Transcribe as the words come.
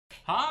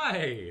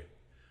Hi!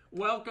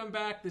 Welcome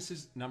back. This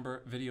is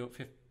number 15.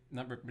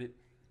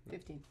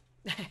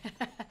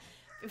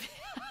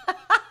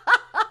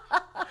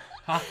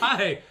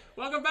 Hi!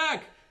 Welcome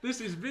back. This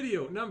is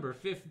video number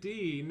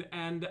 15,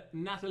 and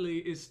Natalie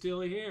is still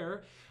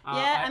here.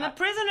 I'm a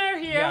prisoner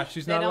here. Yeah,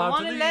 she's not allowed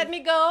to leave. They don't want to let me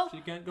go. She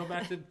can't go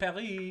back to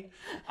Paris.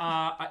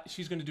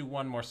 She's going to do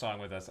one more song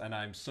with us, and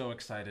I'm so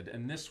excited.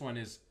 And this one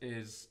is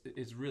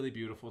really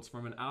beautiful. It's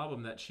from an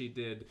album that she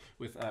did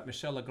with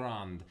Michel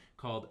Legrand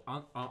called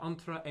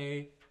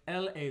Entre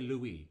Elle et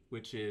Lui,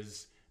 which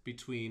is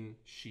between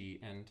she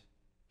and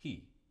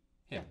he,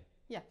 him.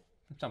 Yeah.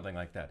 Something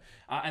like that.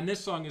 And this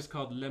song is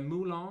called Le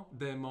Moulin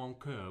de mon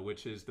Cœur,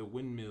 which is the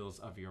windmills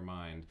of your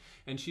mind.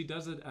 And she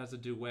does it as a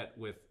duet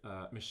with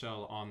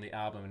Michel on the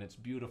album, and it's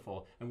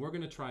beautiful. And we're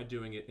going to try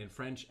doing it in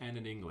French and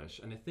in English.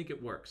 And I think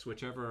it works,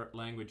 whichever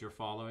language you're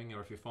following, or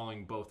if you're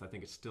following both, I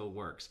think it still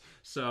works.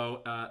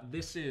 So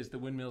this is the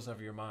windmills of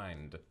your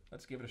mind.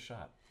 Let's give it a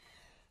shot.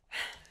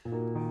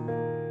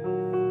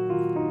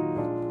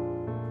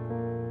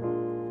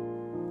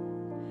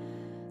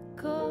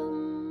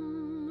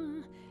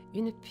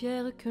 Une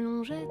pierre que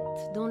l'on jette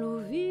dans l'eau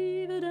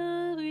vive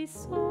d'un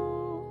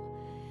ruisseau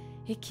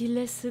et qui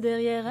laisse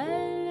derrière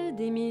elle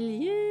des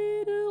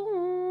milliers de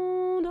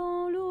ronds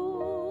dans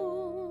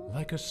l'eau.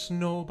 Like a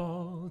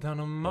snowball down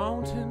a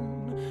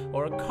mountain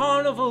or a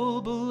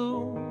carnival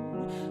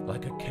balloon,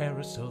 like a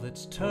carousel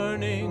that's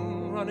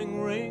turning,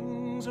 running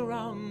rings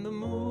around the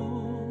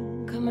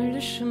moon. Comme le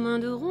chemin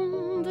de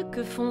ronde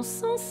que font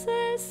sans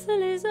cesse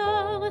les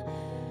heures,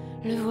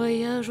 le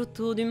voyage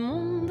autour du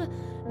monde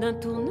d'un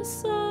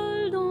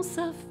tournesol dans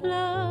sa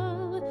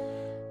fleur.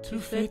 Tu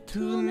fais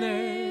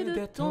tourner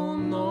de ton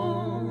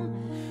nom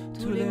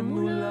tous les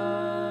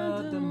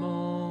moulins de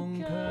mon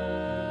cœur.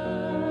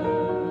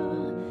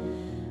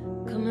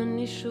 Comme un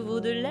écheveau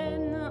de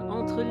laine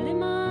entre les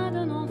mains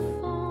d'un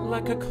enfant.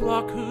 Like a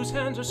clock whose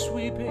hands are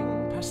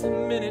sweeping past the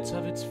minutes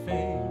of its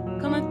fate.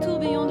 Comme un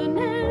tourbillon de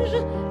neige,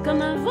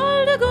 comme un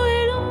vol de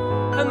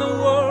goéland. And the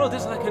world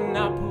is like an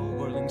apple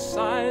whirling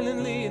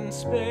silently in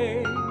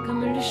space.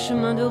 Comme le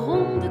chemin de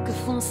ronde que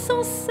font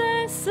sans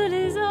cesse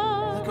les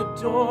heures. Like a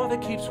door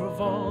that keeps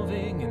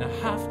revolving in a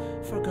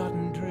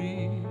half-forgotten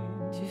dream.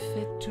 Tu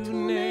fais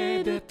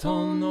tourner de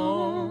ton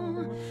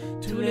nom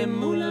tous les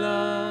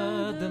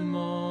moulins de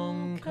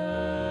mon cœur.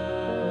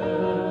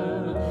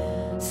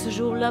 Ce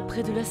jour-là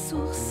près de la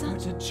source,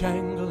 There's a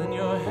jangle in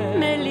your head.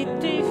 mais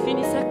l'été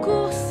finit sa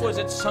course. Was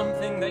it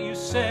something that you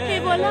said? Et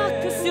voilà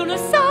que sur le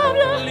sable,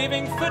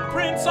 leaving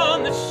footprints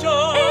on the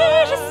shore.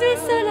 et je suis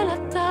seule à la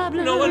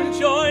table. No one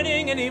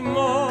joining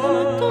anymore. Comme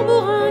un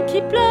tambourin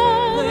qui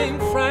pleure, Playing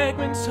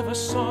fragments of a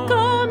song.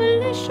 comme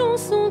les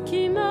chansons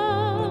qui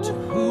meurent. To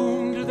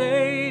whom do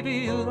they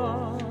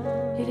belong?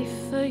 Et les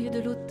feuilles de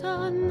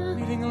l'automne,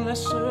 Leaving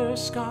lesser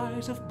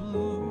skies of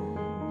blue.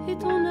 et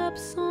ton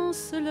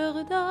absence leur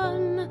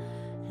donne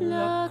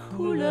la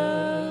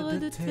couleur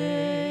de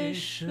tes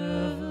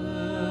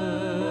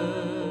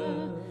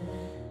cheveux.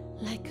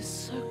 Like a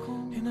circle,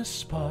 In a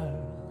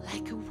spiral,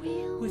 like a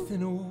wheel,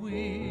 within a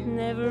wheel,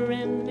 never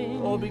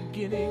ending, or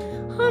beginning,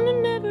 on a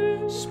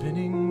never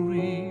spinning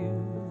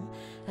reel.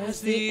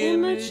 As the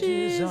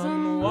images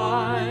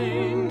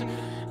unwind,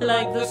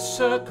 like the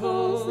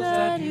circles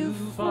that you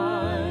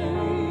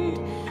find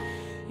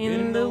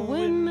in the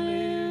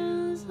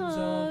windmills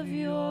of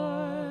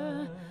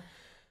your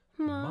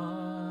mind.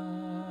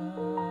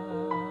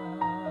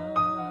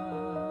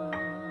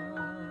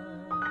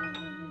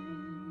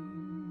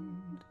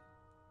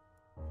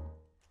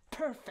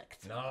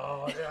 perfect.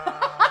 No,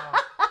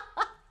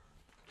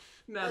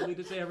 Natalie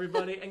Dessay,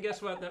 everybody. And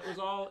guess what? That was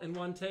all in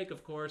one take,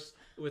 of course,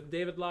 with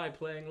David Lai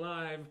playing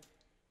live.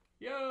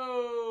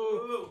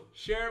 Yo!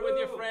 Share it with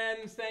your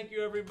friends. Thank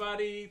you,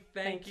 everybody.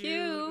 Thank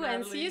you,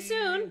 And see you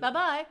Natalie. soon.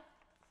 Bye-bye.